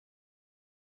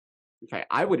 okay,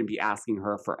 I wouldn't be asking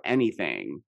her for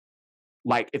anything.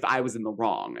 Like, if I was in the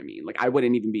wrong, I mean, like, I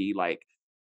wouldn't even be like,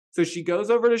 so she goes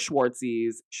over to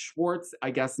Schwartz's. Schwartz, I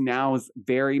guess, now is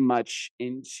very much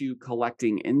into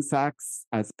collecting insects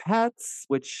as pets,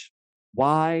 which,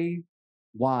 why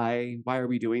are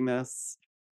we doing this?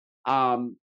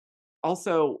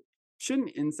 Also,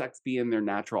 shouldn't insects be in their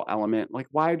natural element? Like,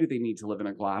 why do they need to live in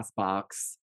a glass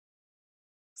box?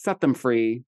 Set them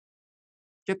free.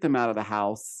 Get them out of the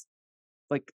house.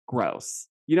 Like, gross.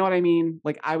 You know what I mean?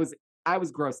 Like, I was I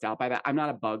was grossed out by that. I'm not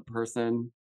a bug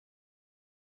person,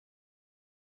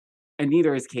 and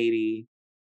neither is Katie,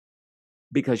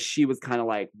 because she was kind of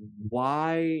like,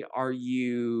 why are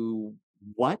you,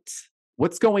 what?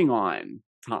 What's going on,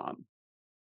 Tom?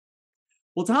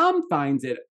 Well, Tom finds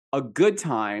it a good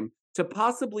time to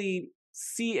possibly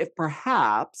see if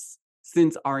perhaps,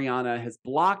 since Ariana has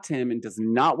blocked him and does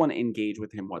not want to engage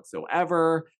with him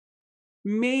whatsoever,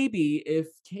 maybe if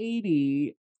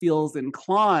Katie feels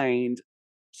inclined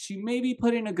to maybe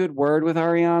put in a good word with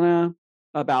Ariana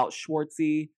about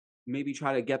Schwartzy, maybe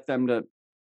try to get them to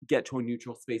get to a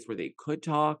neutral space where they could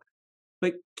talk.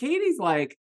 But Katie's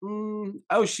like,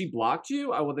 oh, she blocked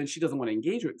you? Oh, well, then she doesn't want to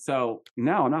engage with. So,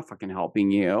 no, I'm not fucking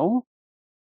helping you.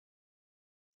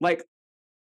 Like,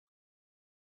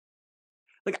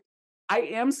 like I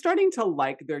am starting to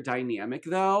like their dynamic,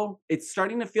 though. It's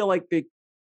starting to feel like they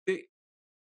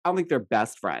I don't think they're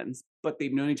best friends, but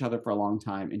they've known each other for a long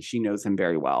time, and she knows him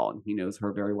very well, and he knows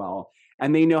her very well,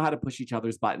 and they know how to push each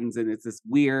other's buttons, and it's this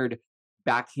weird,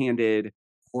 backhanded,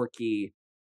 quirky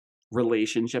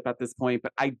relationship at this point.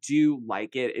 But I do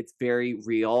like it. It's very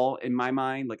real in my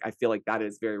mind. Like, I feel like that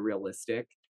is very realistic,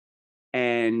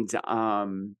 and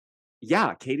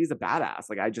yeah, Katie's a badass.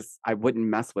 Like, I wouldn't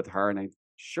mess with her, and I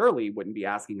surely wouldn't be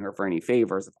asking her for any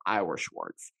favors if I were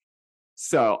Schwartz.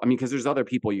 So, I mean, because there's other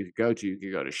people you could go to. You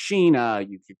could go to Sheena.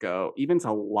 You could go even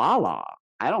to Lala.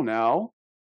 I don't know.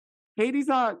 Katie's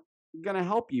not gonna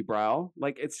help you, bro.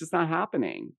 Like, it's just not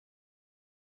happening.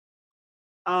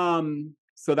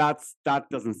 So that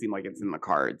doesn't seem like it's in the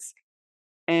cards.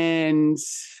 And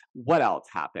what else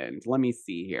happened? Let me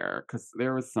see here, because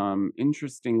there was some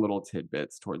interesting little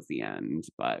tidbits towards the end,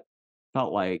 but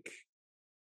felt like,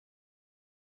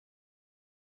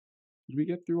 did we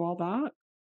get through all that?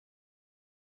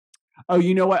 Oh,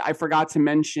 you know what I forgot to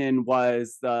mention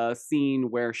was the scene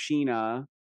where Sheena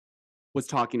was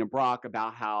talking to Brock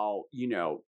about how,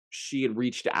 she had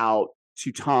reached out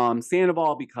to Tom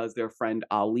Sandoval because their friend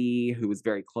Ali, who was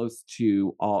very close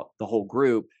to the whole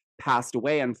group, passed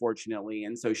away, unfortunately.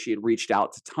 And so she had reached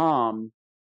out to Tom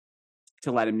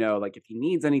to let him know, like, if he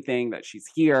needs anything, that she's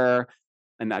here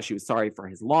and that she was sorry for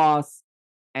his loss.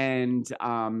 And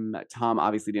Tom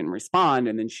obviously didn't respond.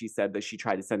 And then she said that she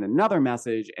tried to send another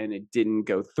message and it didn't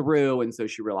go through. And so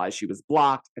she realized she was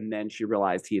blocked. And then she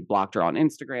realized he had blocked her on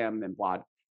Instagram and then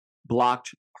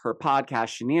blocked her podcast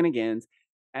shenanigans.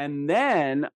 And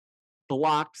then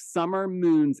blocked Summer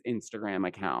Moon's Instagram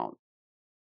account.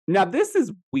 Now, this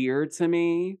is weird to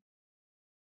me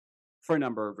for a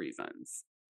number of reasons.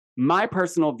 My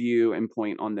personal view and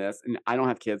point on this, and I don't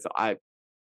have kids, so I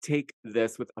take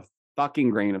this with a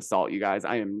fucking grain of salt, you guys.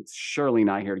 I am surely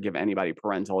not here to give anybody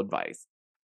parental advice.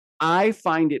 I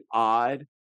find it odd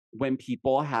when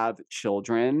people have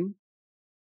children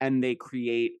and they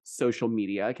create social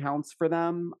media accounts for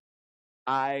them.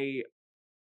 I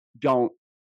don't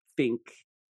think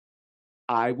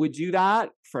I would do that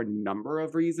for a number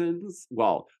of reasons.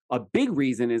 Well, a big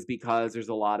reason is because there's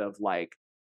a lot of like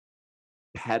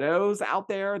pedos out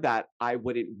there that I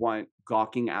wouldn't want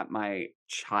gawking at my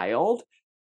child.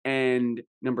 And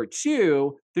number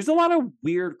two, there's a lot of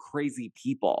weird, crazy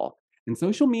people. And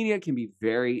social media can be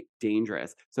very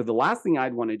dangerous. So the last thing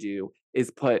I'd want to do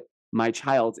is put my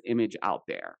child's image out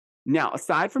there. Now,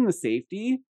 aside from the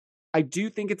safety, I do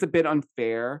think it's a bit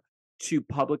unfair to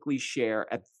publicly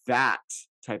share at that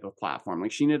type of platform.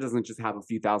 Like, Sheena doesn't just have a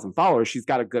few thousand followers, she's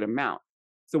got a good amount.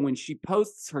 So when she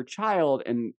posts her child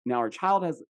and now her child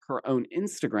has her own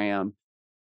Instagram,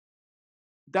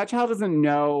 that child doesn't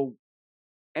know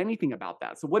anything about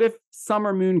that. So what if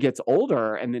Summer Moon gets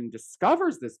older and then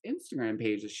discovers this Instagram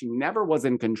page that she never was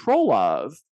in control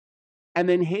of and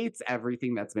then hates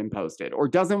everything that's been posted or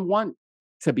doesn't want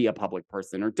to be a public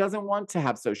person or doesn't want to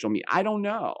have social media? I don't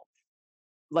know.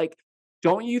 Like,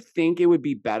 don't you think it would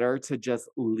be better to just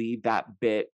leave that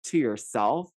bit to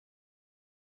yourself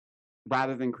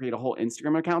rather than create a whole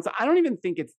Instagram account? So I don't even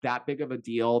think it's that big of a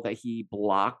deal that he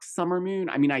blocked Summer Moon.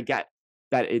 I mean, I get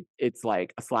that it's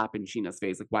like a slap in Sheena's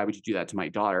face. Like, why would you do that to my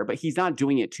daughter? But he's not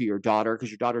doing it to your daughter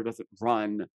because your daughter doesn't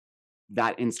run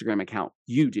that Instagram account.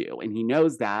 You do. And he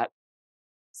knows that.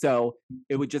 So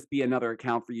it would just be another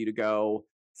account for you to go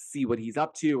see what he's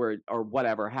up to or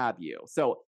whatever have you.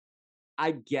 So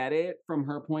I get it from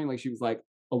her point. Like, she was like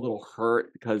a little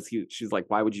hurt because she's like,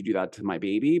 why would you do that to my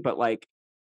baby? But like,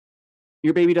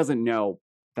 your baby doesn't know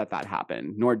that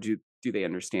happened, nor do they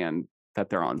understand that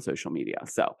they're on social media.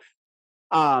 So,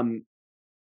 and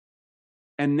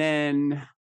then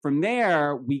from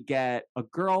there, we get a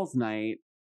girls' night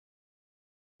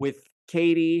with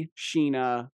Katie,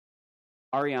 Sheena,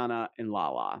 Ariana, and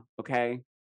Lala. Okay.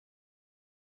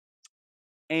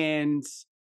 And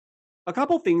a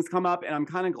couple things come up, and I'm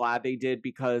kind of glad they did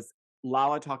because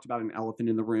Lala talked about an elephant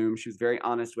in the room. She was very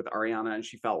honest with Ariana, and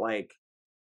she felt like,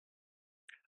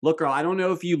 look, girl, I don't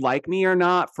know if you like me or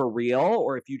not for real,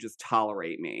 or if you just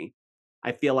tolerate me.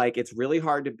 I feel like it's really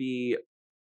hard to be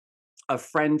a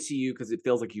friend to you because it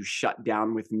feels like you shut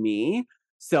down with me.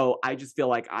 So I just feel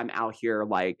like I'm out here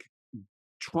like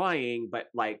trying, but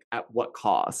like at what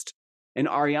cost? And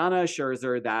Ariana assures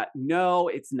her that no,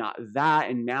 it's not that.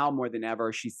 And now more than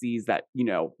ever, she sees that,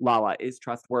 Lala is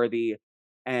trustworthy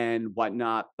and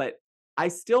whatnot. But I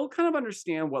still kind of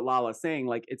understand what Lala's saying.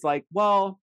 Like, it's like,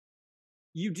 well,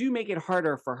 you do make it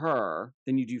harder for her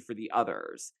than you do for the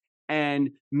others.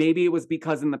 And maybe it was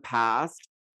because in the past,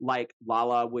 like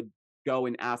Lala would go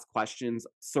and ask questions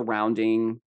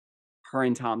surrounding her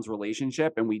and Tom's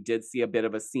relationship. And we did see a bit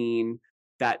of a scene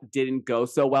that didn't go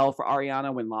so well for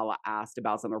Ariana when Lala asked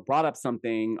about something or brought up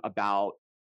something about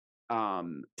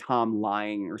Tom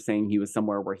lying or saying he was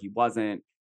somewhere where he wasn't.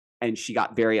 And she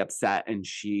got very upset and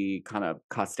she kind of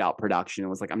cussed out production and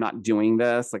was like, I'm not doing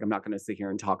this. Like, I'm not going to sit here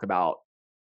and talk about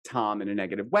Tom in a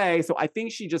negative way. So I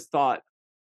think she just thought,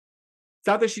 it's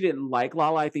not that she didn't like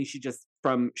Lala. I think she just,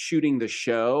 from shooting the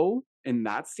show in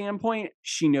that standpoint,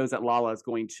 she knows that Lala is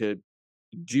going to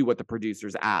do what the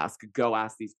producers ask, go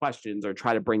ask these questions or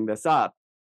try to bring this up.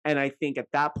 And I think at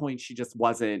that point, she just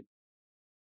wasn't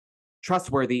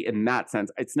trustworthy in that sense.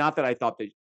 It's not that I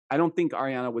don't think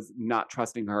Ariana was not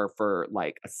trusting her for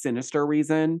like a sinister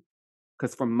reason.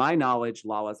 Because from my knowledge,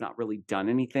 Lala's not really done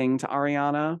anything to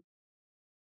Ariana.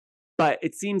 But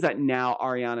it seems that now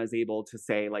Ariana is able to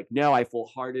say, like, no, I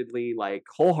wholeheartedly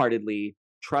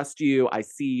trust you. I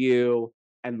see you.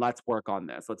 And let's work on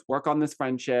this. Let's work on this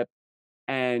friendship.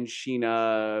 And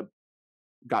Sheena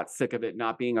got sick of it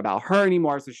not being about her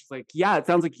anymore. So she's like, yeah, it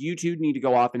sounds like you two need to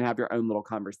go off and have your own little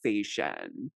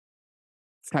conversation.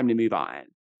 It's time to move on.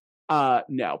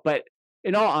 No, but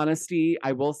in all honesty,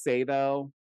 I will say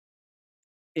though,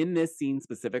 in this scene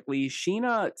specifically,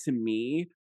 Sheena to me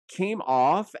came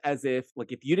off as if,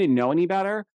 like, if you didn't know any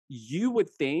better, you would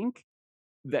think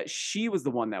that she was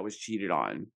the one that was cheated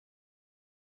on.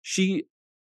 She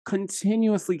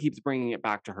continuously keeps bringing it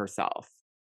back to herself.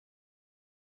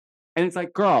 And it's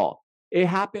like, girl, it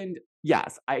happened.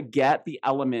 Yes, I get the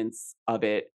elements of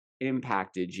it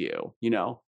impacted you.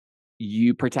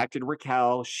 You protected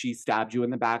Raquel. She stabbed you in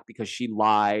the back because she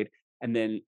lied and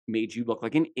then made you look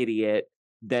like an idiot,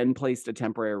 then placed a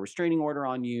temporary restraining order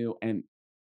on you. And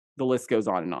the list goes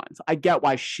on and on. So I get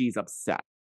why she's upset.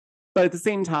 But at the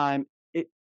same time,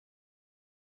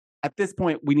 at this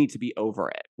point, we need to be over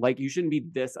it. Like, you shouldn't be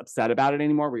this upset about it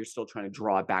anymore where you're still trying to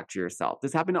draw it back to yourself.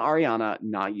 This happened to Ariana,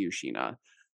 not you, Sheena.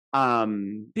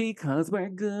 Because we're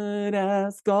good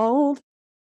as gold.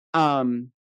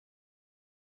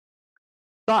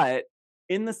 But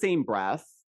in the same breath,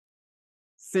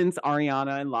 since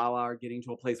Ariana and Lala are getting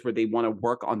to a place where they want to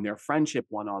work on their friendship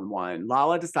one-on-one,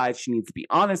 Lala decides she needs to be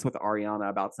honest with Ariana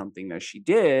about something that she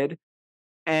did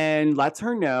and lets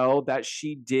her know that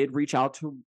she did reach out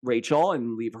to Rachel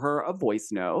and leave her a voice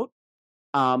note,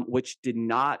 which did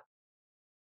not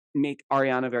make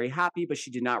Ariana very happy, but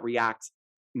she did not react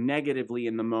negatively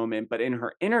in the moment. But in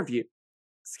her interview,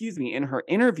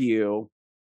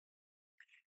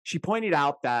 she pointed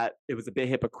out that it was a bit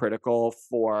hypocritical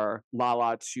for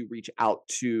Lala to reach out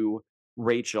to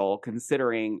Rachel,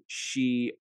 considering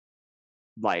she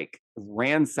like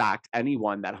ransacked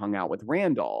anyone that hung out with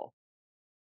Randall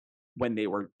when they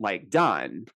were like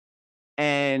done.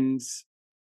 And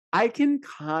I can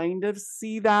kind of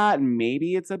see that.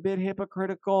 Maybe it's a bit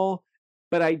hypocritical,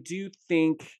 but I do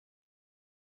think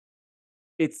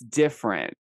it's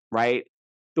different, right?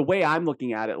 The way I'm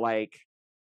looking at it, like,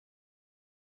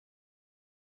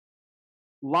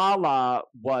 Lala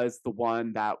was the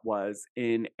one that was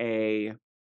and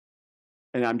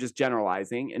I'm just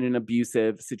generalizing, in an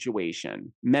abusive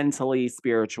situation, mentally,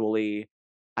 spiritually.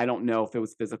 I don't know if it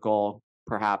was physical,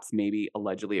 perhaps, maybe,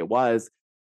 allegedly it was.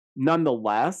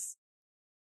 Nonetheless,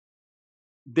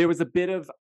 there was a bit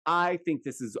of, I think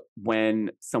this is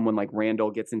when someone like Randall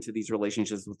gets into these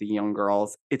relationships with the young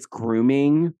girls. It's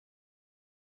grooming,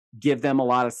 give them a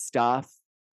lot of stuff,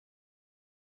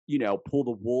 pull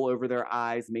the wool over their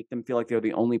eyes, make them feel like they're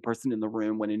the only person in the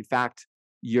room when in fact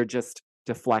you're just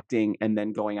deflecting and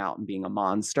then going out and being a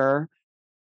monster.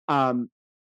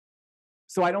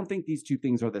 So I don't think these two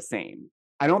things are the same.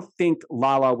 I don't think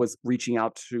Lala was reaching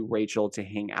out to Rachel to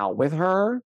hang out with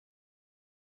her.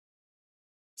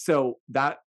 So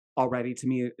that already to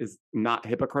me is not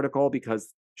hypocritical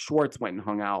because Schwartz went and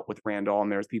hung out with Randall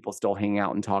and there's people still hanging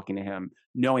out and talking to him,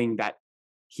 knowing that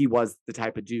he was the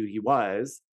type of dude he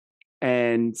was.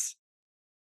 And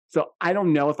so I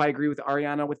don't know if I agree with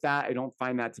Ariana with that. I don't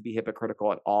find that to be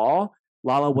hypocritical at all.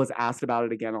 Lala was asked about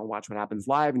it again on Watch What Happens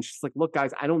Live, and she's like, "Look,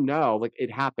 guys, I don't know. Like,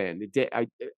 it happened. It did.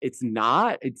 It's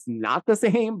not the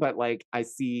same, but like, I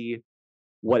see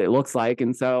what it looks like,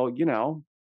 and so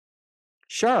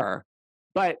sure."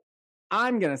 But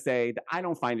I'm gonna say that I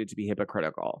don't find it to be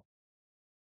hypocritical.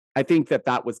 I think that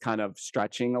that was kind of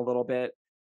stretching a little bit.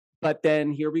 But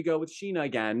then here we go with Sheena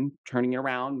again, turning it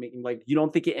around, making like, you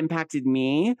don't think it impacted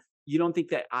me? You don't think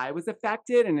that I was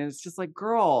affected? And it's just like,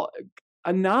 girl,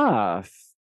 enough.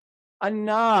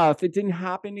 Enough. It didn't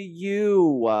happen to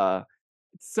you.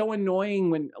 It's so annoying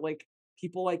when like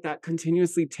people like that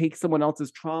continuously take someone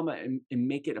else's trauma and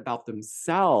make it about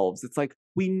themselves. It's like,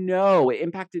 we know it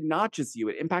impacted not just you,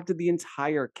 it impacted the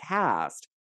entire cast,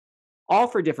 all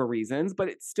for different reasons, but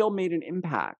it still made an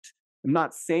impact. I'm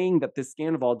not saying that this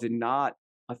scandal did not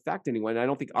affect anyone. I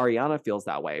don't think Ariana feels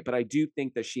that way, but I do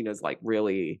think that Sheena's like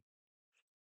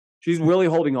she's really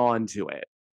holding on to it,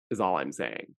 is all I'm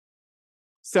saying.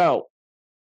 So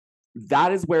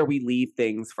that is where we leave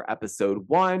things for episode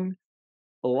 1.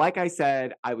 Like I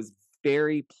said, I was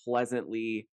very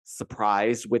pleasantly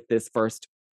surprised with this first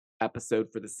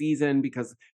episode for the season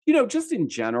because, just in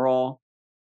general,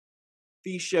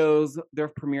 these shows, their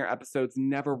premiere episodes,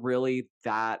 never really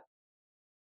that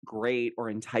great or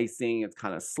enticing. It's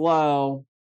kind of slow,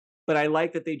 but I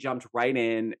like that they jumped right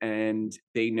in and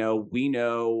we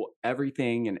know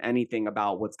everything and anything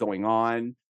about what's going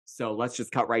on. So let's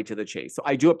just cut right to the chase. So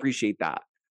I do appreciate that.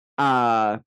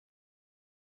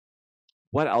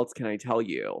 What else can I tell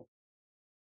you?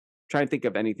 Trying to think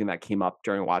of anything that came up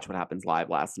during Watch What Happens Live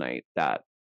last night that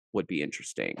would be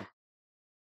interesting.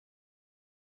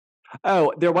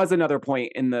 Oh, there was another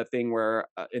point in the thing where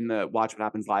in the Watch What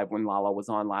Happens Live when Lala was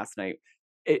on last night,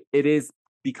 it is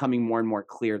becoming more and more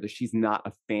clear that she's not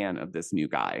a fan of this new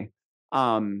guy.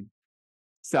 But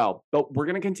we're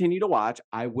going to continue to watch.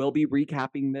 I will be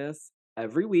recapping this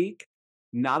every week,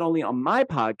 not only on my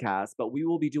podcast, but we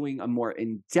will be doing a more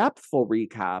in-depth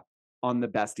recap on the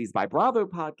Besties by Bravo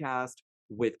podcast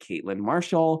with Caitlin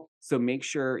Marshall. So make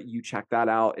sure you check that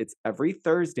out. It's every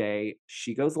Thursday.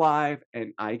 She goes live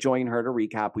and I join her to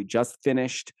recap. We just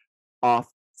finished off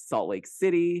Salt Lake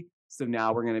City. So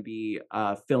now we're going to be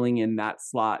filling in that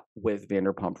slot with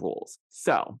Vanderpump Rules.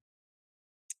 So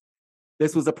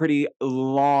this was a pretty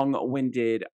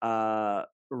long-winded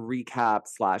recap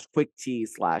 / quick tea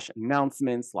 /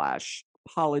 announcement /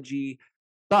 apology,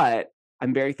 but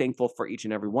I'm very thankful for each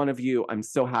and every one of you. I'm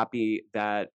so happy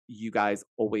that you guys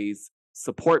always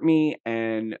support me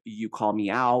and you call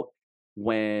me out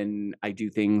when I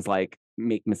do things like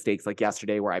make mistakes like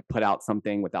yesterday where I put out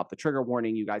something without the trigger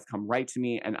warning. You guys come right to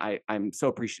me and I'm so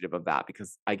appreciative of that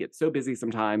because I get so busy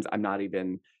sometimes I'm not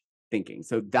even thinking.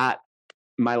 So that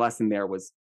my lesson there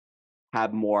was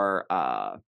have more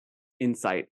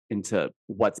insight into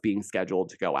what's being scheduled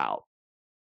to go out.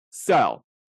 So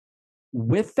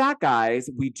with that, guys,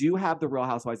 we do have the Real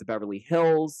Housewives of Beverly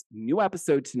Hills new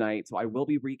episode tonight. So I will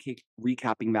be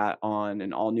recapping that on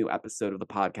an all new episode of the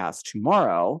podcast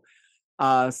tomorrow.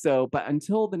 But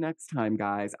until the next time,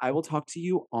 guys, I will talk to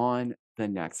you on the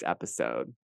next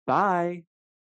episode. Bye.